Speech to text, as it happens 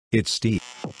It's Steve.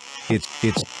 It's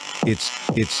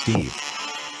Steve.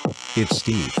 It's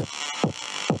Steve.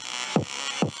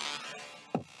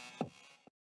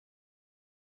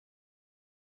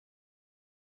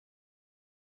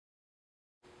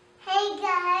 Hey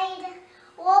guys,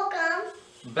 welcome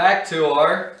back to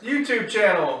our YouTube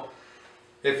channel.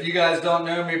 If you guys don't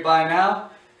know me by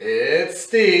now, it's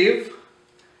Steve.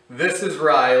 This is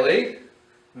Riley.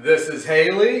 This is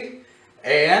Haley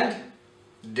and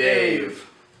Dave.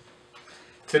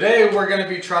 Today we're going to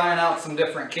be trying out some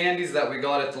different candies that we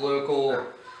got at the local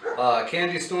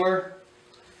candy store.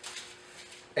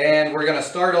 And we're going to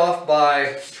start off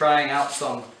by trying out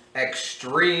some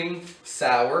extreme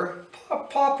sour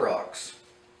Pop Rocks.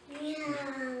 Yeah.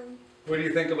 What do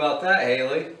you think about that,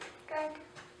 Haley?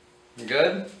 Good.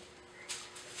 Good?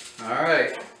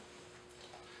 Alright.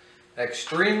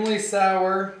 Extremely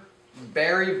sour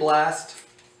berry blast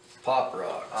Pop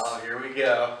Rocks. Oh, here we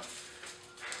go.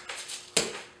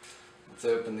 Let's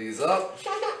open these up.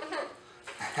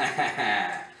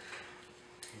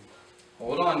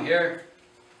 Hold on here.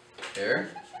 Here.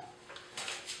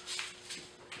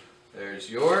 There's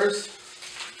yours.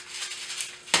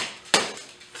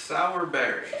 Sour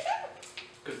berry.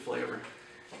 Good flavor.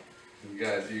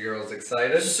 You girls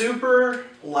excited? Super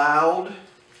loud,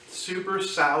 super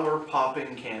sour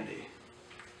popping candy.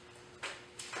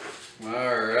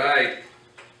 Alright.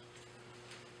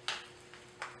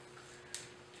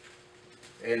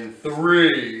 In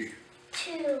 3,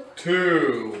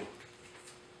 2,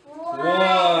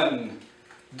 1.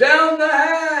 Down the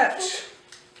hatch!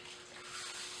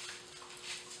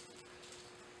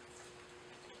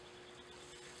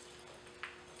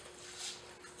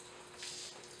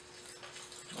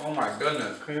 Oh my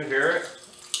goodness, can you hear it?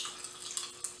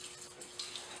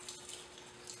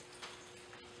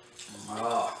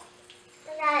 Oh,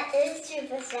 That is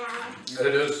super sour.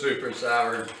 it is super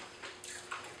sour.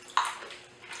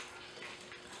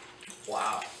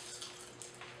 Wow.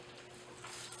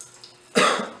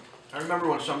 I remember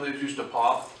when some of these used to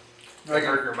pop. They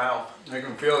hurt your mouth. I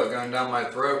can feel it going down my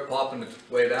throat, popping its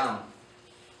way down.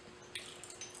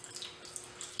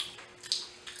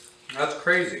 That's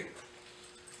crazy.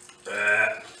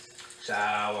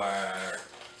 Sour.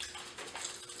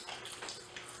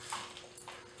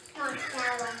 Not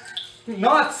sour.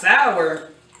 Not sour.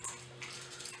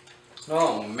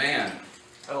 Oh man.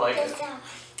 I like Just it. sour.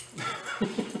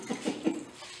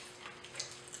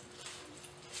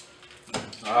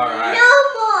 All right. No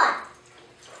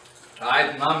more.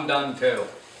 I'm done too.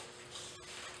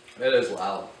 It is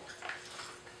loud.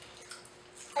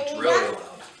 Are It's you really done? loud.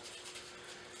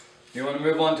 You want to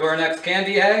move on to our next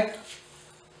candy, hey?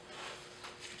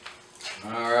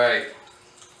 All right.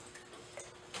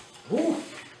 Whew.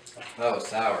 That was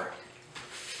sour.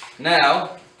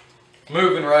 Now,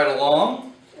 moving right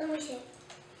along. Let me see.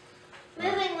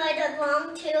 Moving right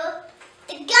along to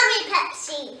the gummy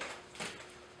Pepsi.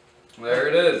 There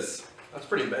it is. That's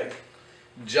pretty big.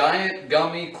 Giant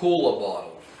gummy cola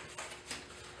bottle.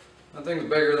 That thing's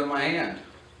bigger than my hand.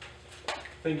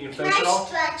 Think you can Can finish it I all?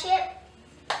 stretch it?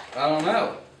 I don't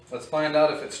know. Let's find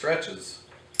out if it stretches.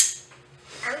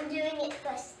 I'm doing it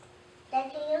first. Then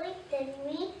Haley, then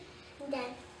me, and then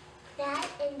that,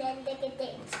 and then the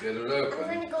thing. Let's get it I'm open.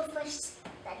 gonna go first.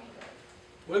 Then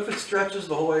What if it stretches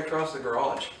the whole way across the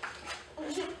garage?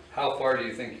 Haley. How far do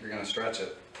you think you're going to stretch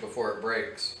it before it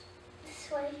breaks?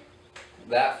 This way.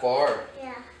 That far?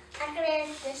 Yeah. I can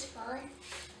end this far.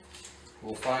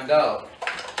 We'll find out.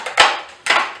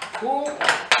 Whoa.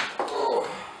 Oh.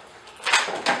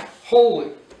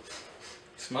 Holy.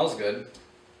 Smells good.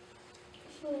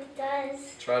 It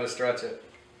does. Try to stretch it.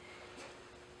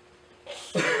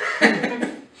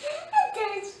 It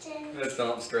does, Jen. It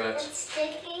don't stretch. It's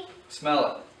sticky. Smell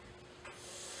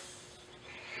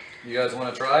it. You guys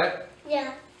want to try it?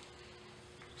 Yeah.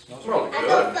 Smells really I good.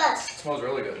 go first. Smells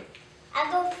really good.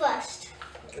 I go first.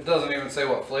 It doesn't even say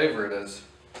what flavor it is.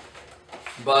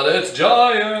 But it's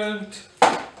giant!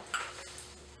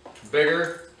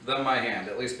 Bigger than my hand,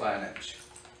 at least by an inch.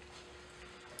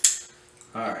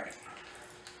 Alright,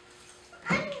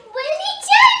 I'm really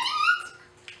excited.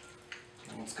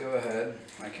 let's go ahead.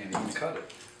 I can't even cut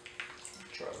it.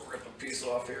 Try to rip a piece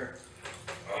off here.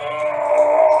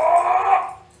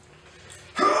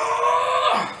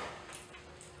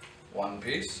 One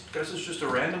piece, Guess it's just a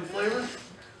random flavor?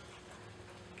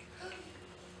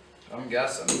 I'm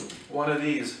guessing. One of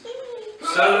these.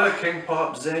 Soda, King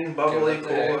Pop, Zing, Bubbly, Give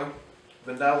it a Cola,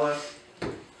 Vanilla. A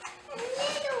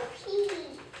little pea.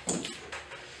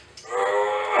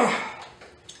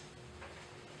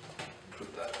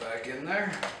 Put that back in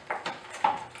there.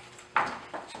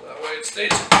 So that way it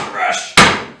stays fresh.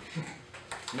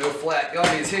 No flat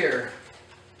gummies here.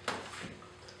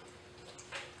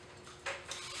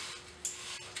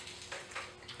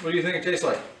 What do you think it tastes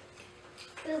like?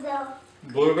 Blueberry.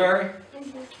 Blueberry?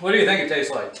 Mm-hmm. What do you think it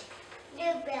tastes like?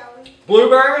 Blueberry.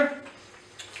 Blueberry?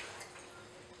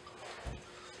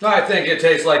 I think it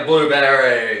tastes like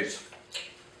blueberries.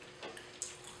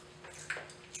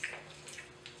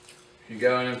 You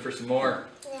going in for some more?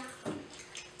 Yeah.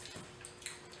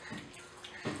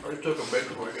 I just took a big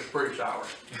quick. It's pretty sour.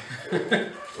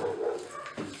 Let's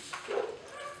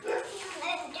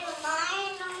do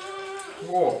mine.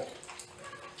 Whoa.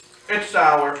 It's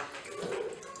sour.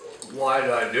 Why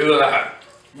did I do that?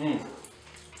 Mm.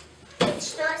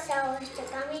 It's not sour, it's a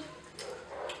gummy.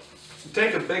 You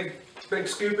take a big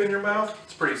scoop in your mouth.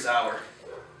 It's pretty sour.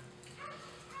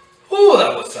 Ooh,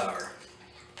 that was sour.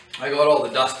 I got all the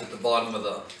dust at the bottom of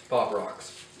the Pop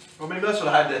Rocks. Well, maybe that's what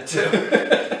I did too.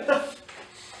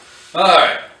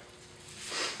 Alright.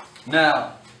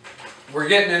 Now, we're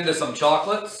getting into some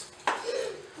chocolates.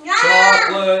 No!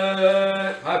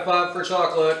 Chocolate! High five for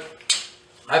chocolate.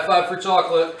 High five for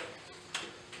chocolate.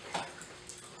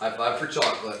 High five for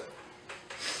chocolate.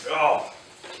 Oh,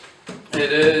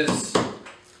 It is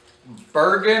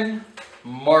Bergen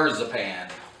Marzipan.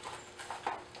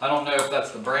 I don't know if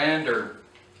that's the brand or...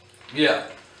 Yeah.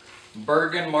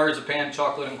 Bergen Marzipan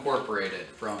Chocolate Incorporated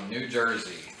from New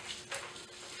Jersey.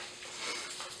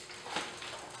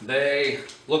 They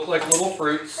look like little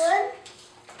fruits. Good.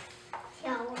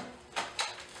 Sour.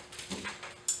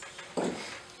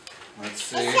 Let's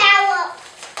see. It's sour.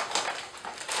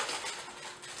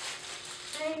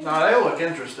 now they look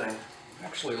interesting.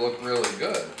 Actually look really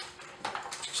good.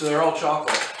 So they're all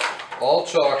chocolate. All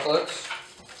chocolates.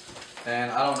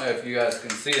 And I don't know if you guys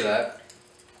can see that,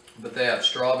 but they have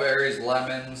strawberries,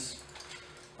 lemons,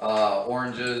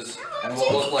 oranges, and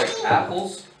what look like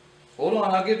apples. Hold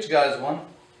on, I'll get you guys one.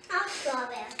 I'll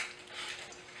strawberry.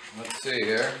 Let's see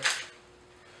here.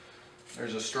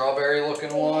 There's a strawberry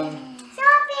looking one.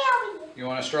 Strawberry. You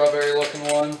want a strawberry looking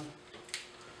one?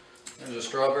 There's a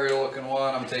strawberry looking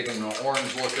one. I'm taking an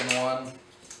orange looking one.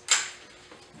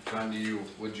 What kind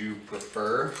would you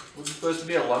prefer? Was it supposed to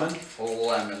be a lemon? A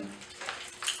lemon.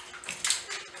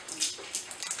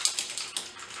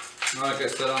 Like I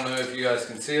said, I don't know if you guys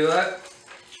can see that.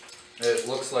 It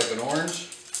looks like an orange.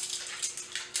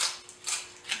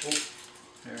 Oh,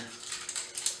 here.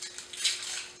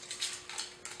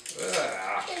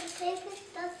 Ah. The paper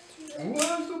stuck to it.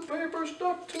 Why is the paper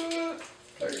stuck to it?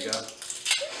 There you go.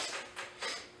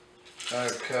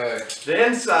 Okay. The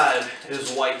inside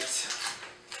is white.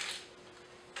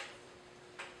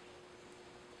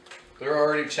 They're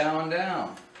already chowing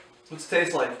down. What's it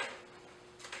taste like?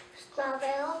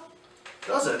 Strawberry.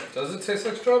 Does it? Does it taste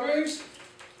like strawberries?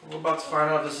 We're about to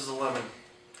find out if this is a lemon.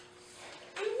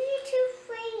 I need to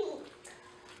free.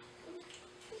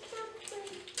 It's not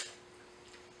free.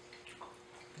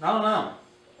 I don't know.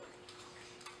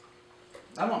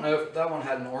 I don't know if that one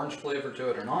had an orange flavor to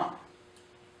it or not.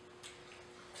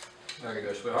 There you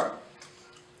go, sweetheart.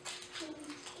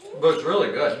 But it's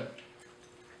really good.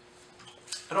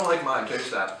 I don't like mine.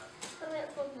 Taste that. Come here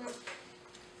for more.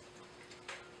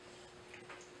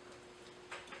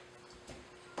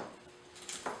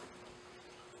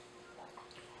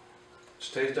 Does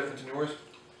it taste different than yours?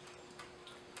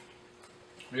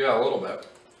 Yeah, a little bit.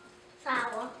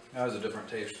 Sour. That was a different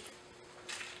taste.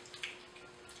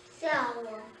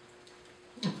 Sour.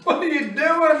 What are you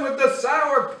doing with the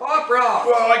sour Pop Rock?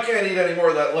 Well, I can't eat any more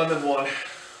of that lemon one.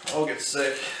 I'll get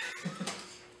sick.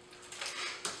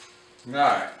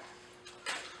 Alright.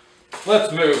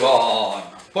 Let's move on.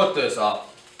 Put this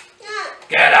up. Yeah.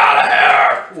 Get out of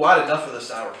here! Ooh, I had enough of the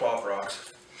sour Pop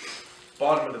Rocks.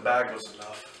 Bottom of the bag was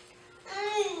enough.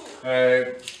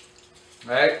 Hey.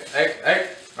 Hey.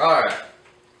 Alright.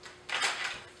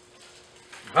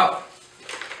 Up.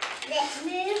 Let's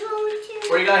move on to.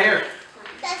 What do you got here?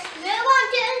 Let's move on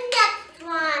to the next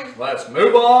one. Let's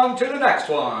move on to the next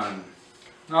one.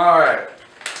 Alright.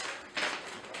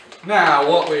 Now,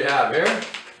 what we have here.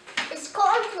 It's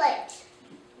cornflakes.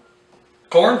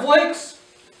 Cornflakes?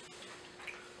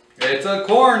 It's a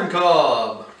corn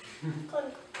cob.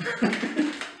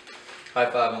 High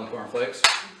five on the cornflakes.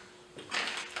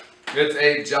 It's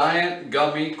a giant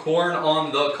gummy corn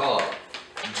on the cob.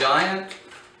 Giant.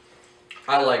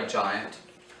 I like giant.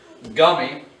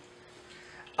 Gummy.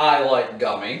 I like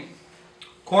gummy.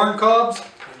 Corn cobs.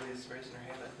 Everybody's raising their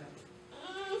hand, I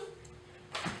think.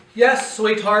 Yes,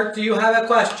 sweetheart, do you have a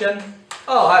question?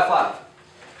 Oh, high five.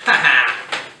 Ha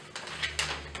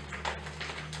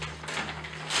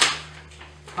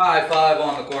High five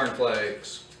on the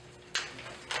cornflakes.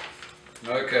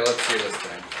 Okay, let's see this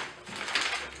thing.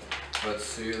 Let's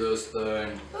see this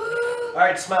thing.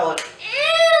 Alright, smell it.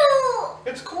 Ew!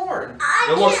 It's corn.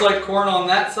 It looks like corn on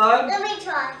that side, Let me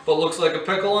try. but looks like a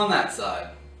pickle on that side.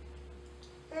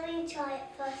 Let me try it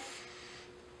first.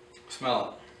 Smell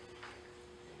it.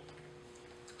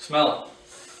 Smell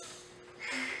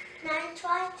Can I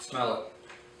try? it. Smell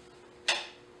it.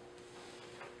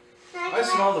 Can I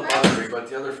smell the try it first? buttery, but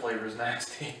the other flavor is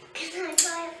nasty. Can I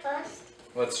try it first?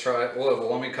 Let's try it. Well,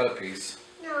 let me cut a piece.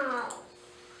 No.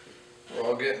 We're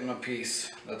all getting a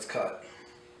piece that's cut.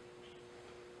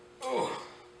 Oh.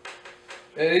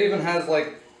 It even has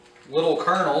like little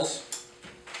kernels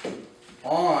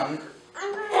on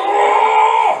I'm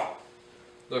gonna...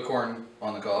 the corn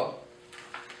on the cob.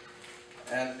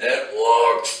 And it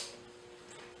looks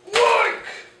like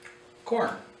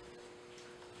corn.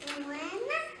 When?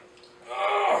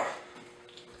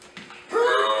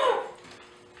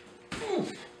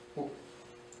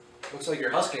 Looks like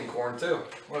you're husking corn too.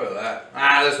 Look at that.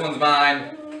 Ah, this one's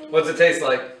mine. What's it taste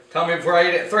like? Tell me before I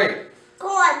eat it. 3.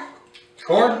 Corn.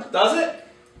 Corn? Does it?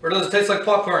 Or does it taste like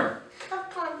popcorn?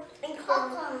 Popcorn and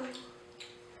corn.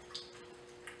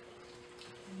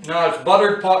 No, it's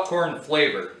buttered popcorn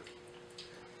flavor.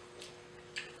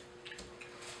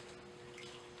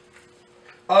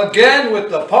 Again with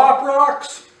the Pop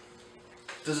Rocks.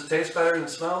 Does it taste better than it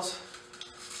smells?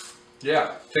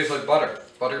 Yeah, tastes like butter.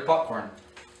 Buttered popcorn.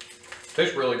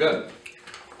 Tastes really good.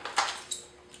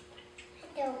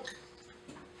 I don't.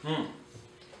 Hmm.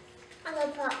 I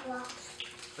love Pop Rocks.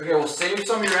 Okay, well save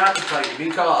some of your appetite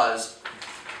because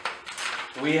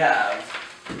we have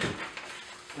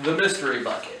the mystery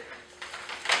bucket.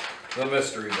 The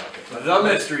mystery bucket. The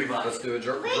mystery bucket. Let's do a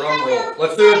drum roll.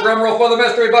 Let's do a drum roll for the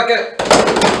mystery bucket.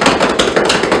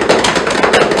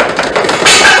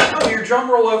 Oh, your drum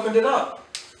roll opened it up.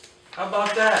 How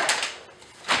about that?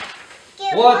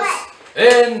 Get What's what?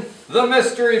 in the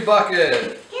mystery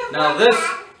bucket? Get Now what, this,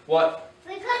 Dad? what?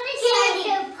 We're gonna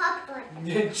do popcorn.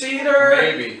 You cheater!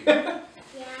 Maybe. Yeah.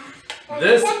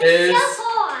 This That's is- so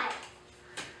hard.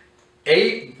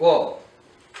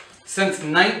 Since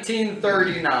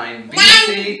 1939,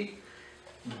 BC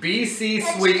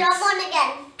Let's Sweets jump on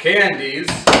again. Candies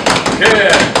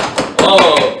can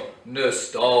of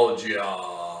nostalgia.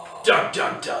 Dun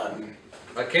dun dun.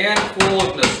 A can full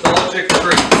of nostalgic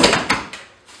treats.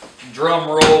 Drum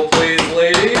roll, please,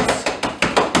 ladies.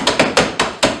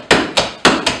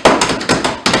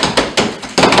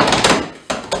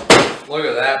 Look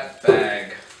at that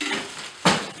bag.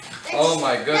 Oh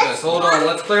my goodness. Hold on.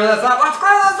 Let's clear this up. Let's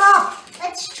clear this up.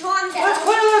 Let's try to Let's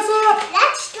clear this up.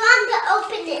 Let's try to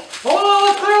open it. Hold on.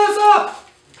 Let's clear this up.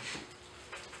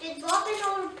 Just drop it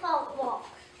on the Pop Rocks.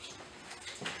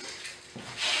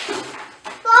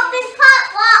 Drop in Pop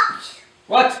Rocks.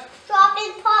 What? Drop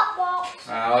in Pop Rocks.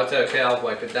 Oh, it's okay. I'll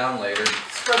wipe it down later.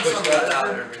 Spread Push some of that that out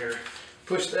over. over here.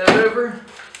 Push that over.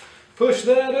 Push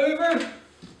that over.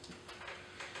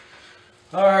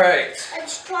 Alright.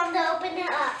 Let's try to open it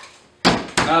up.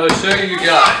 Now to show you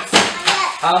guys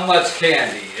Let's how much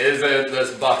candy is in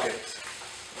this bucket.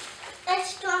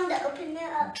 try to open it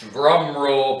up. Drum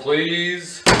roll,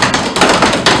 please.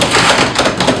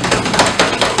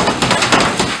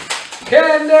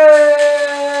 Candy!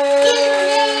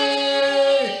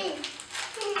 Yay!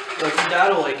 Like your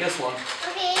dad will like this one.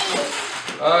 Okay,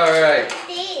 Alright.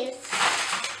 these.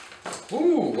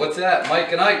 Ooh, what's that?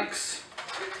 Mike and Ike's.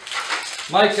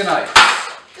 Mike and Ike's.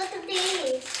 Look at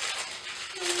these.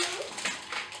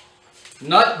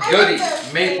 Nut I Goody, love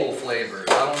those maple flavored.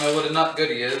 I don't know what a Nut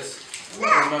Goody is. I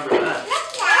don't remember that.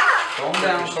 Look that. Calm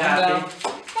down, calm Happy. down. Hey,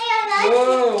 I like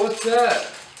Whoa, what's that?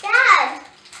 Dad,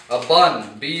 A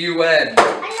bun, B-U-N. I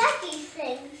like these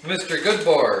things. Mr. Good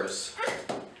Bars.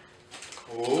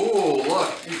 Ooh,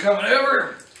 look. You coming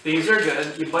over? These are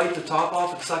good. You bite the top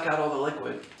off and suck out all the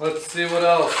liquid. Let's see what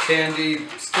else. Candy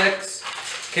sticks,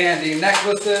 candy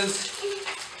necklaces.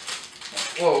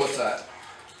 Whoa, what's that?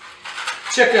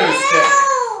 Chicken stick.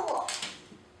 Ew!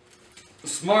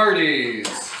 Smarties.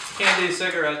 Candy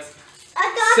cigarettes.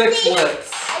 I thought Sixlets.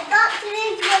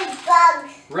 these were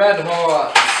bugs. Red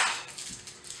Hot.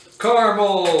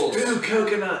 Caramels. Ooh,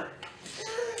 coconut.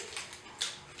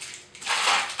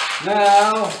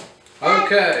 Now,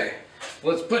 okay.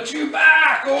 Let's put you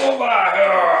back over here.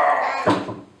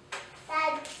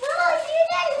 Dad, oh, you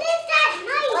didn't lift that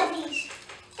knife. What these?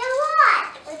 So what?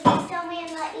 What these? Tell me in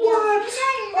my ear. What? You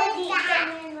didn't lift that. Tell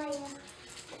me in my ear.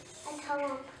 I tell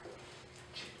him.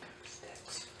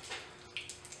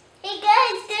 Hey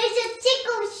guys, there's a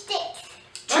tickle stick.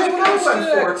 That's what I went for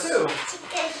sticks. too.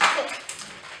 Tickle stick.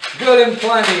 Good and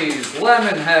Plenty's,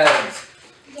 Lemon Heads,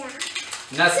 Yeah.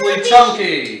 Nestle Poopy.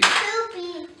 Chunky,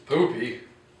 Poopy. Poopy,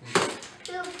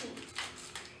 Poopy.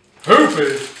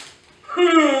 Poopy.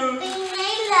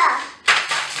 Vanilla.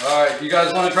 Alright, you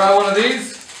guys want to try one of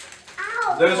these?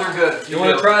 Ow. Those are good. You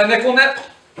want to try a nickel nip?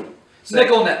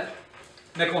 Nickel nip.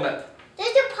 Nickel nip.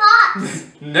 There's a pot.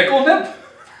 Nickel nip?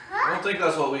 I don't think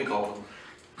that's what we call them.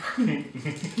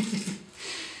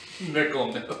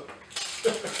 Nickel nip.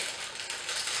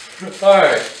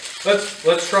 Alright,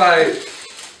 let's try.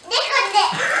 Nickel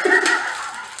nip.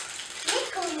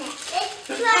 Nickel nip. Let's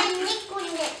try nickel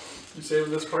nip. You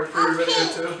saving this part for your video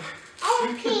too? I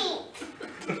want pink.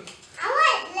 I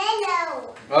want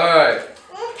yellow. Alright,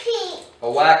 I want pink.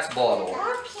 a wax I bottle.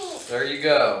 want pink. There you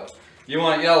go. You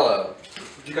want yellow.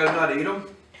 You guys know how to eat them?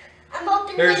 I'm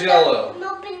opening Here's yellow. I'm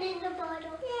opening the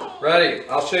bottle. Ready?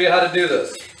 I'll show you how to do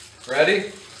this.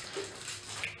 Ready?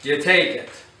 You take it.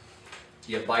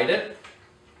 You bite it.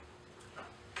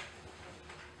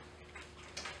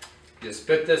 You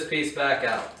spit this piece back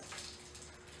out.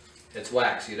 It's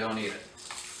wax, you don't eat it.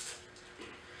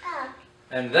 Oh.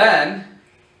 And then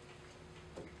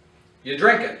you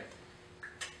drink it.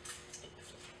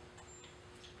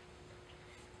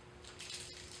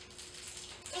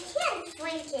 I can't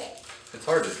drink it. It's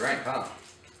hard to drink, huh?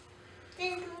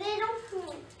 There's little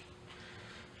pink.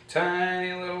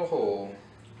 Tiny little hole.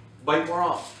 Bite more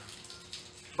off.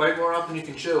 Bite more off than you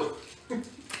can chew.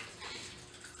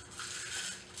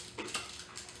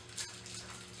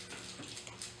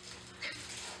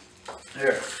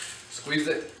 Here, squeeze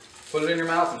it. Put it in your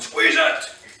mouth and squeeze it.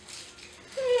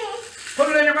 Put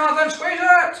it in your mouth and squeeze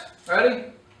it. Ready?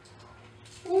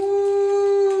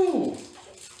 Woo!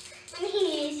 I'm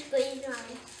here to squeeze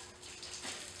on.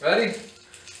 Ready?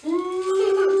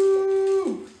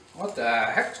 Woo! What the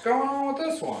heck's going on with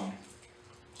this one?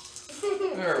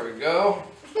 There we go.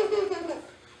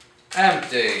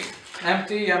 Empty.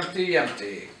 Empty, empty,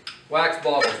 empty. Wax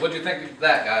bottles. What'd you think of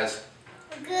that, guys?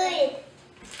 Good.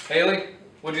 Haley,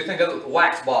 what'd you think of the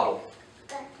wax bottle?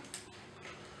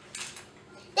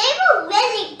 They were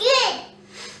really good.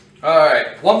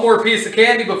 Alright, one more piece of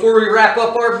candy before we wrap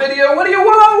up our video. What do you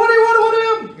want? What do you want? What do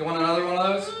you? You want another one of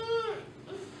those?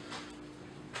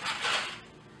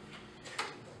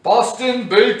 Boston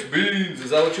baked beans.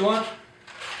 Is that what you want?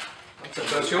 Is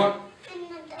that what you want?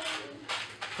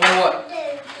 Want what?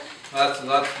 That's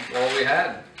all we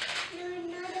had.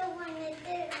 Another one is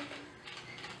there.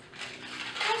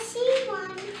 I see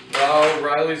one. Oh,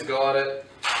 Riley's got it.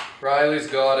 Riley's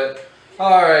got it.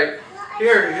 Alright.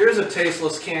 Here's a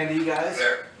tasteless candy, guys.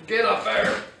 There. Get up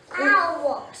there.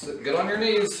 Ow. Get on your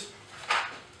knees.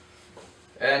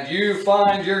 And you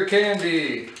find your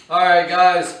candy. Alright,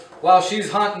 guys. While she's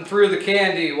hunting through the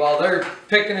candy, while they're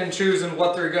picking and choosing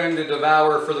what they're going to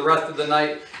devour for the rest of the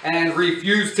night and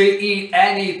refuse to eat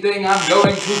anything I'm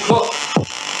going to cook,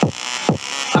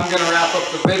 I'm going to wrap up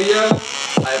the video.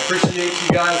 I appreciate you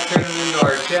guys tuning into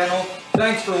our channel.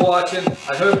 Thanks for watching.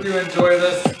 I hope you enjoy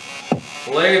this.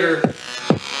 Later.